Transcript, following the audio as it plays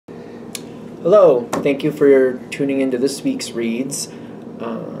Hello, thank you for tuning into this week's reads.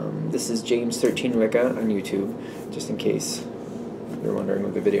 This is James13 Wicca on YouTube, just in case you're wondering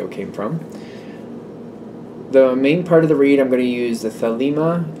where the video came from. The main part of the read, I'm going to use the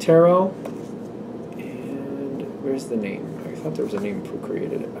Thelema Tarot. And where's the name? I thought there was a name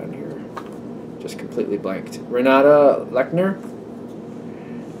created on here. Just completely blanked. Renata Lechner.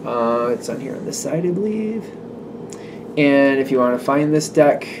 It's on here on this side, I believe. And if you want to find this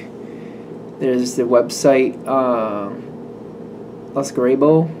deck, there's the website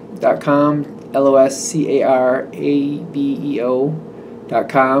loscarabeo.com,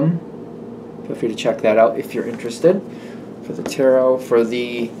 LOSCARABEO.com. Feel free to check that out if you're interested. For the tarot, for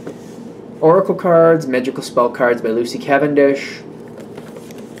the oracle cards, magical spell cards by Lucy Cavendish,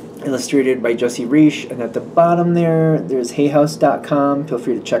 illustrated by Jessie Reish, and at the bottom there's hayhouse.com. Feel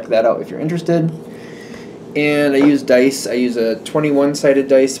free to check that out if you're interested. And I use dice. I use a 21-sided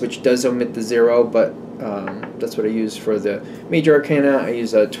dice, which does omit the 0, but that's what I use for the major arcana. I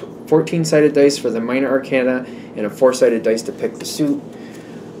use a 14-sided dice for the minor arcana, and a 4-sided dice to pick the suit.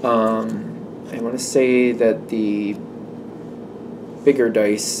 I want to say that the bigger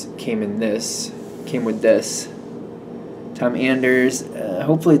dice came with this. Tom Anders.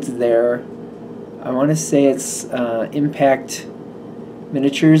 Hopefully it's there. I want to say it's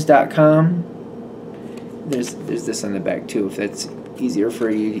impactminiatures.com. There's this on the back too. If that's easier for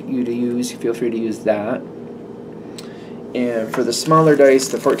you to use, feel free to use that. And for the smaller dice,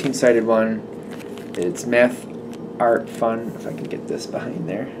 the 14-sided one, it's Math Art Fun. If I can get this behind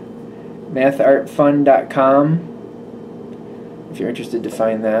there, mathartfun.com. If you're interested to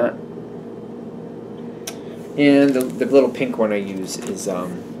find that. And the little pink one I use is I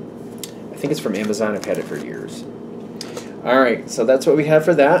think it's from Amazon. I've had it for years. All right, so that's what we have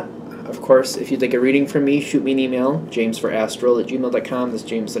for that. Of course, if you'd like a reading from me, shoot me an email, jamesforastral@gmail.com. That's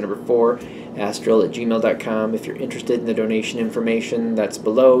James the number 4, astral@gmail.com. If you're interested in the donation information, that's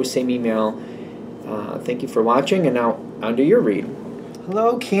below, same email. Thank you for watching, and now on to your read.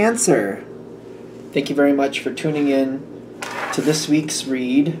 Hello, Cancer. Thank you very much for tuning in to this week's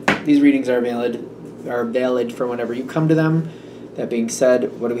read. These readings are valid for whenever you come to them. That being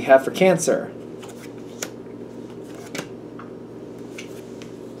said, what do we have for Cancer?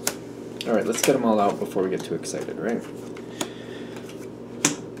 Alright, let's get them all out before we get too excited, right?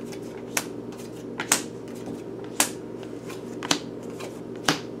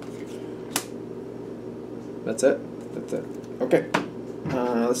 That's it? That's it. Okay.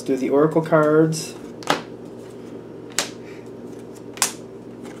 Let's do the oracle cards.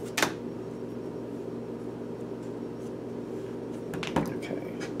 Okay.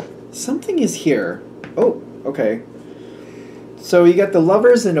 Something is here. Oh, okay. So you got the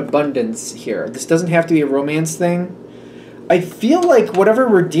Lovers in Abundance here. This doesn't have to be a romance thing. I feel like whatever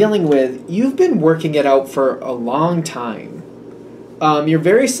we're dealing with, you've been working it out for a long time. You're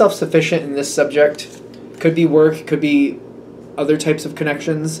very self-sufficient in this subject. Could be work, could be other types of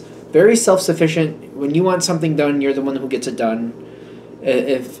connections. Very self-sufficient. When you want something done, you're the one who gets it done.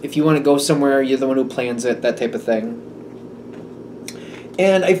 If you want to go somewhere, you're the one who plans it, that type of thing.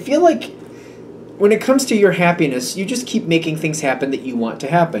 And I feel like when it comes to your happiness, you just keep making things happen that you want to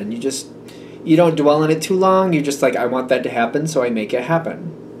happen. You don't dwell on it too long. You're just like, I want that to happen, so I make it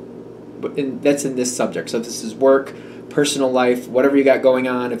happen. And that's in this subject. So if this is work, personal life, whatever you got going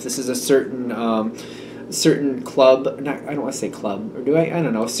on, if this is a certain club, I don't want to say club, or do I? I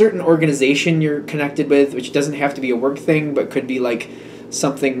don't know. A certain organization you're connected with, which doesn't have to be a work thing, but could be like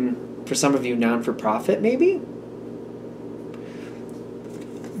something, for some of you, non-for-profit maybe?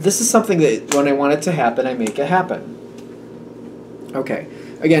 This is something that when I want it to happen, I make it happen. Okay.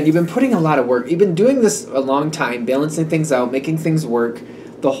 Again, you've been putting a lot of work. You've been doing this a long time, balancing things out, making things work,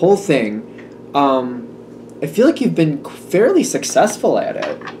 the whole thing. I feel like you've been fairly successful at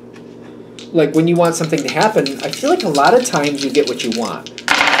it. Like, when you want something to happen, I feel like a lot of times you get what you want.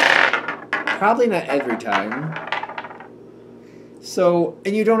 Probably not every time. So,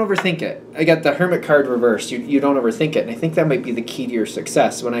 and you don't overthink it. I got the Hermit card reversed. You don't overthink it. And I think that might be the key to your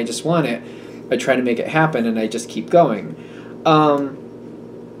success. When I just want it, I try to make it happen, and I just keep going.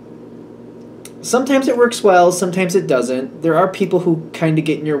 Sometimes it works well, sometimes it doesn't. There are people who kind of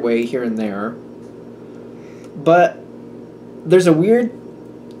get in your way here and there. But there's a weird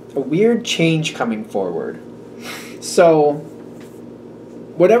change coming forward. So,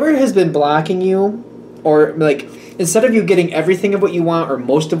 whatever has been blocking you, or like, instead of you getting everything of what you want or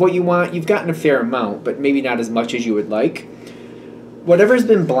most of what you want, you've gotten a fair amount, but maybe not as much as you would like. Whatever's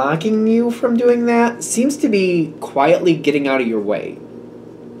been blocking you from doing that seems to be quietly getting out of your way.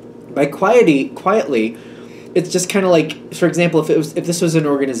 By quietly, it's just kind of like, for example, if this was an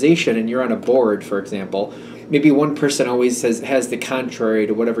organization and you're on a board, for example, maybe one person always has the contrary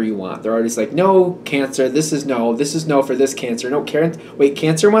to whatever you want. They're always like, no, cancer, this is no for this cancer. No, wait,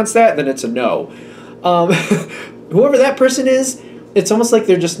 cancer wants that? Then it's a no. Whoever that person is, it's almost like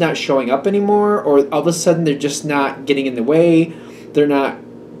they're just not showing up anymore, or all of a sudden they're just not getting in the way. They're not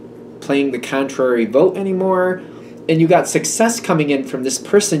playing the contrary vote anymore. And you got success coming in from this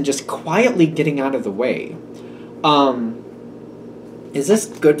person just quietly getting out of the way. Is this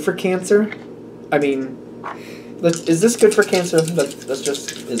good for Cancer? I mean, is this good for Cancer? Let's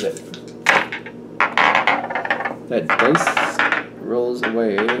just, is it? That dice rolls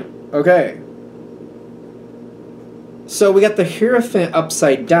away. Okay. So we got the Hierophant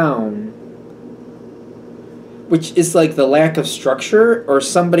upside down, which is like the lack of structure or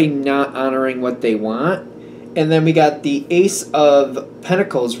somebody not honoring what they want. And then we got the Ace of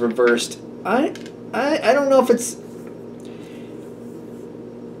Pentacles reversed. I don't know if it's...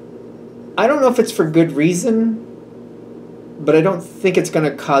 I don't know if it's for good reason, but I don't think it's going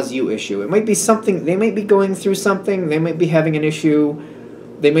to cause you issue. It might be something... They might be going through something. They might be having an issue.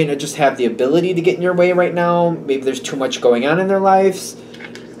 They may not just have the ability to get in your way right now. Maybe there's too much going on in their lives.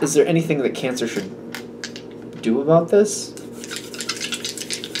 Is there anything that Cancer should do about this?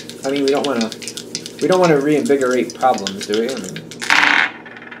 I mean, we don't want to reinvigorate problems, do we? I mean,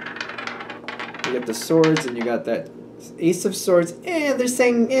 you got the swords, and you got that Ace of Swords. They're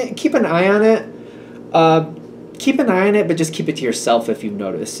saying keep an eye on it. Keep an eye on it, but just keep it to yourself if you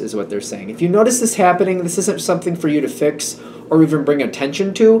notice, is what they're saying. If you notice this happening, this isn't something for you to fix or even bring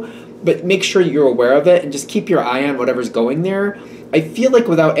attention to, but make sure you're aware of it and just keep your eye on whatever's going there. I feel like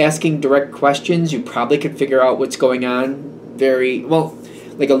without asking direct questions, you probably could figure out what's going on very well,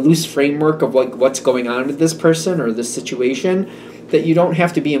 like a loose framework of like what's going on with this person or this situation that you don't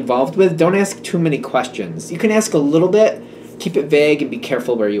have to be involved with. Don't ask too many questions. You can ask a little bit, keep it vague, and be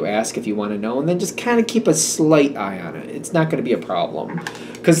careful where you ask if you want to know, and then just kind of keep a slight eye on it. It's not going to be a problem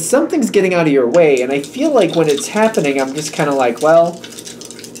because something's getting out of your way, and I feel like when it's happening, I'm just kind of like, well,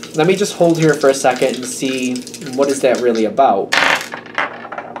 let me just hold here for a second and see what is that really about,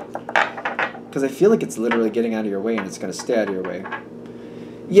 because I feel like it's literally getting out of your way and it's going to stay out of your way.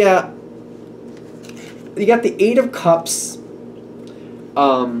 Yeah, you got the Eight of Cups,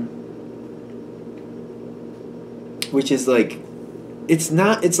 which is like, it's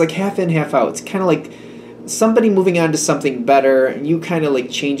like half in, half out. It's kind of like somebody moving on to something better, and you kind of like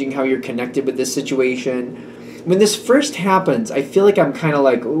changing how you're connected with this situation. When this first happens, I feel like I'm kind of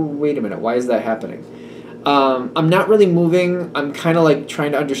like, oh, wait a minute, why is that happening? I'm not really moving. I'm kind of like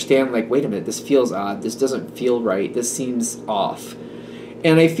trying to understand, like, wait a minute, this feels odd. This doesn't feel right. This seems off.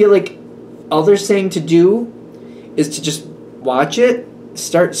 And I feel like all they're saying to do is to just watch it,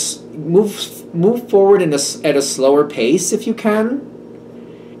 move forward at a slower pace if you can,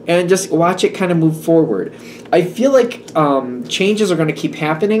 and just watch it kind of move forward. I feel like changes are going to keep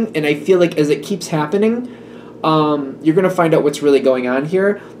happening, and I feel like as it keeps happening, you're going to find out what's really going on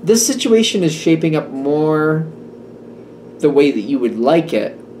here. This situation is shaping up more the way that you would like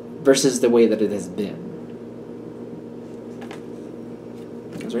it versus the way that it has been.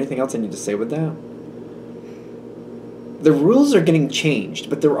 Is there anything else I need to say with that? The rules are getting changed,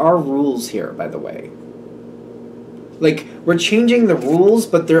 but there are rules here, by the way. Like, we're changing the rules,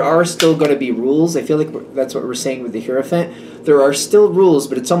 but there are still going to be rules. I feel like that's what we're saying with the Hierophant. There are still rules,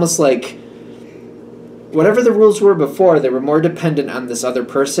 but it's almost like whatever the rules were before, they were more dependent on this other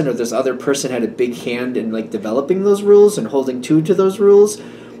person, or this other person had a big hand in like developing those rules and holding to those rules.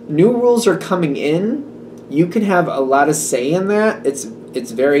 New rules are coming in. You can have a lot of say in that. It's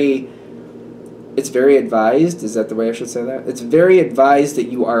very advised. Is that the way I should say that? It's very advised that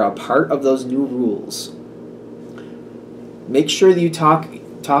you are a part of those new rules. Make sure that you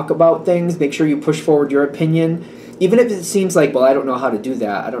talk about things. Make sure you push forward your opinion. Even if it seems like, well, I don't know how to do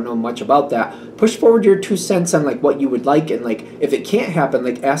that. I don't know much about that. Push forward your 2 cents on like what you would like, and like if it can't happen,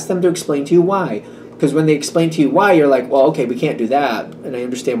 like ask them to explain to you why. Because when they explain to you why, you're like, well, okay, we can't do that. And I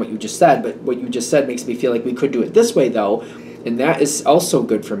understand what you just said, but what you just said makes me feel like we could do it this way though. And that is also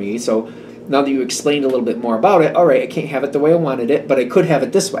good for me. So now that you explained a little bit more about it, all right, I can't have it the way I wanted it, but I could have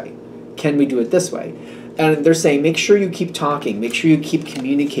it this way. Can we do it this way? And they're saying, make sure you keep talking. Make sure you keep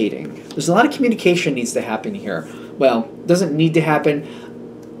communicating. There's a lot of communication needs to happen here. Well, it doesn't need to happen.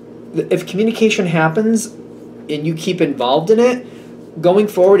 If communication happens and you keep involved in it, going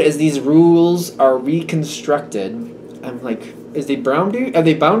forward as these rules are reconstructed, I'm like, are they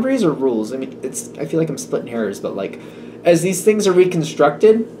boundaries or rules? I mean, I feel like I'm splitting hairs, but like, as these things are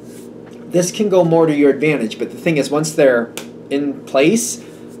reconstructed, this can go more to your advantage. But the thing is, once they're in place,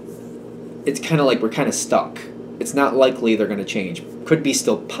 it's kind of like we're kind of stuck. It's not likely they're going to change. Could be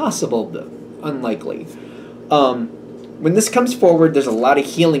still possible, but unlikely. When this comes forward, there's a lot of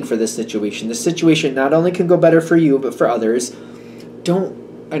healing for this situation. This situation not only can go better for you, but for others.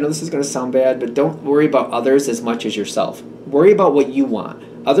 I know this is going to sound bad, but don't worry about others as much as yourself. Worry about what you want.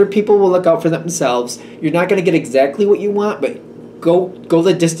 Other people will look out for themselves. You're not going to get exactly what you want, but go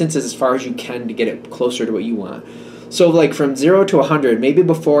the distance as far as you can to get it closer to what you want. So like from 0 to 100, maybe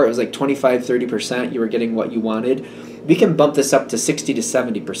before it was like 25-30% you were getting what you wanted. We can bump this up to 60 to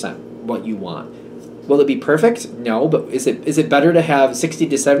 70% what you want. Will it be perfect? No, but is it better to have 60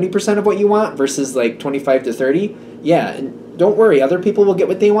 to 70% of what you want versus like 25 to 30? Yeah, and don't worry, other people will get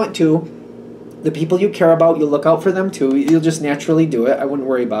what they want too. The people you care about, you'll look out for them too. You'll just naturally do it. I wouldn't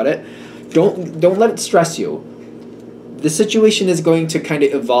worry about it. Don't let it stress you. The situation is going to kind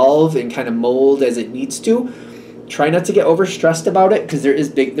of evolve and kind of mold as it needs to. Try not to get overstressed about it because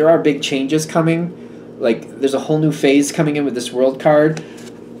there are big changes coming. Like there's a whole new phase coming in with this World card.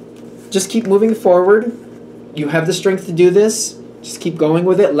 Just keep moving forward. You have the strength to do this. Just keep going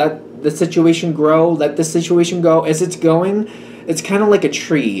with it. Let the situation grow. Let the situation go. As it's going, it's kind of like a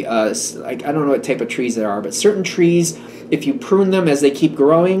tree. Like I don't know what type of trees there are, but certain trees, if you prune them as they keep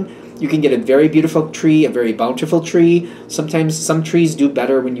growing, you can get a very beautiful tree, a very bountiful tree. Sometimes some trees do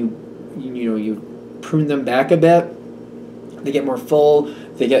better when you prune them back a bit. They get more full.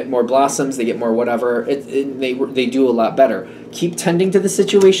 They get more blossoms. They get more whatever. They do a lot better. Keep tending to the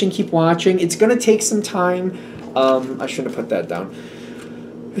situation. Keep watching. It's going to take some time. I shouldn't have put that down.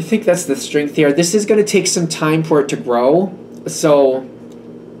 I think that's the strength here. This is going to take some time for it to grow. So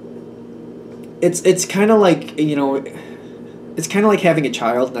it's kind of like, it's kind of like having a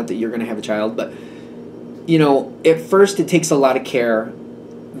child. Not that you're going to have a child, but, at first it takes a lot of care.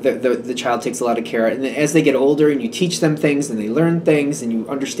 The child takes a lot of care, and then as they get older and you teach them things and they learn things and you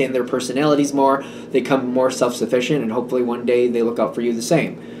understand their personalities more, they become more self-sufficient, and hopefully one day they look out for you the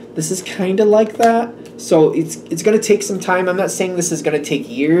same. This is kind of like that. So it's going to take some time. I'm not saying this is going to take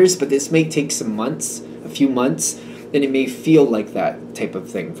years, but this may take some months, a few months, and it may feel like that type of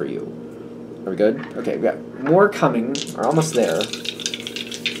thing for you. Are we good? Okay, we got more coming. We're almost there.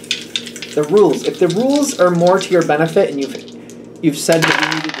 The rules. If the rules are more to your benefit and you've said what you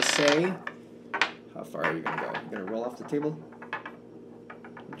needed to say. How far are you going to go? You're going to roll off the table?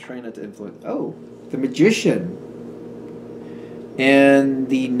 I'm trying not to influence. Oh, the Magician. And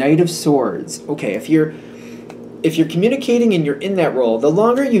the Knight of Swords. Okay, if you're communicating and you're in that role, the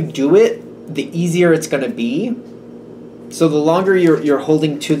longer you do it, the easier it's going to be. So the longer you're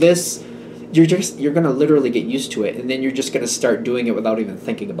holding to this, you're going to literally get used to it, and then you're just going to start doing it without even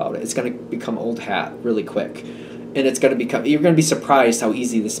thinking about it. It's going to become old hat really quick. And it's going to become, you're going to be surprised how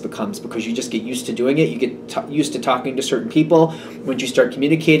easy this becomes because you just get used to doing it. You get used to talking to certain people. Once you start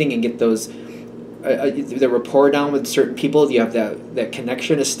communicating and get those, the rapport down with certain people, you have that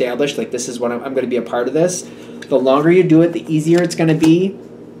connection established, like this is what I'm going to be a part of this. The longer you do it, the easier it's going to be.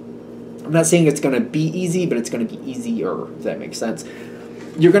 I'm not saying it's going to be easy, but it's going to be easier, if that makes sense.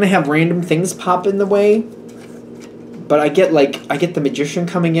 You're going to have random things pop in the way. But I get the Magician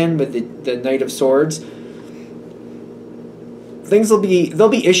coming in with the Knight of Swords. There'll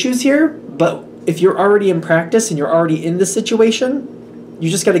be issues here, but if you're already in practice and you're already in the situation, you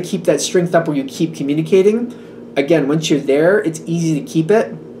just got to keep that strength up where you keep communicating. Again, once you're there, it's easy to keep it.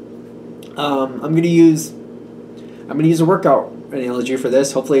 I'm gonna use a workout analogy for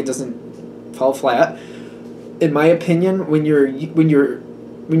this. Hopefully, it doesn't fall flat. In my opinion, when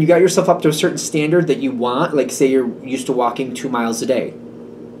you got yourself up to a certain standard that you want, like say you're used to walking 2 miles a day,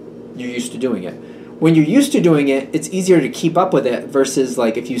 you're used to doing it. When you're used to doing it, it's easier to keep up with it versus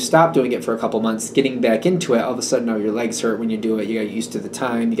like if you stop doing it for a couple months, getting back into it, all of a sudden now your legs hurt when you do it. You got used to the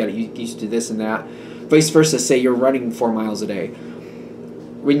time. You got used to this and that. Vice versa, say you're running 4 miles a day.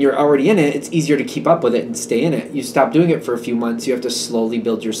 When you're already in it, it's easier to keep up with it and stay in it. You stop doing it for a few months, you have to slowly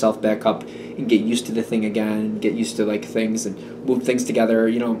build yourself back up and get used to the thing again, get used to like things and move things together,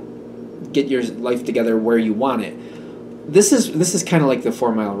 get your life together where you want it. This is kind of like the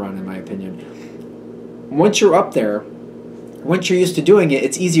 4 mile run in my opinion. Once you're up there, once you're used to doing it,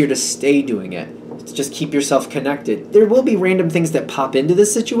 it's easier to stay doing it. To just keep yourself connected. There will be random things that pop into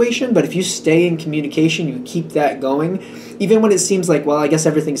this situation, but if you stay in communication, you keep that going, even when it seems like, well, I guess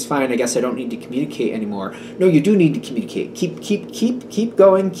everything's fine, I guess I don't need to communicate anymore. No, you do need to communicate. Keep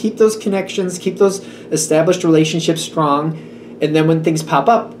going, keep those connections, keep those established relationships strong, and then when things pop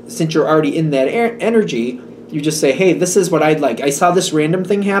up, since you're already in that energy, you just say, hey, this is what I'd like. I saw this random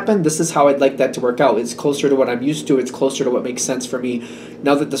thing happen. This is how I'd like that to work out. It's closer to what I'm used to. It's closer to what makes sense for me.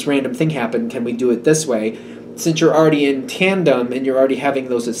 Now that this random thing happened, can we do it this way? since you're already in tandem and you're already having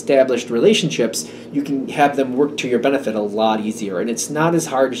those established relationships, you can have them work to your benefit a lot easier. And it's not as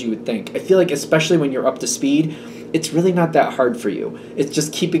hard as you would think. I feel like especially when you're up to speed, it's really not that hard for you. It's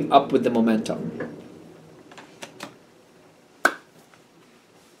just keeping up with the momentum.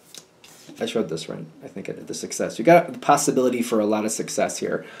 I showed this right. I think I did the success. You got the possibility for a lot of success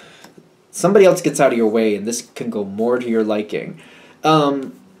here. Somebody else gets out of your way, and this can go more to your liking.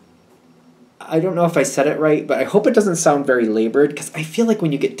 I don't know if I said it right, but I hope it doesn't sound very labored, because I feel like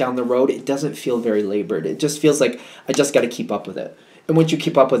when you get down the road, it doesn't feel very labored. It just feels like I just got to keep up with it. And once you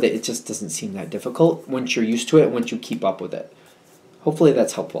keep up with it, it just doesn't seem that difficult once you're used to it, once you keep up with it. Hopefully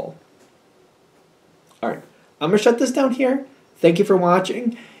that's helpful. All right, I'm going to shut this down here. Thank you for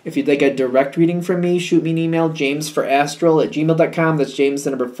watching. If you'd like a direct reading from me, shoot me an email, jamesforastral@gmail.com. That's James,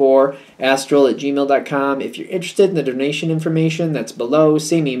 the number 4, astral@gmail.com. If you're interested in the donation information, that's below,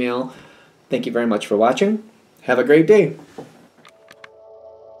 same email. Thank you very much for watching. Have a great day.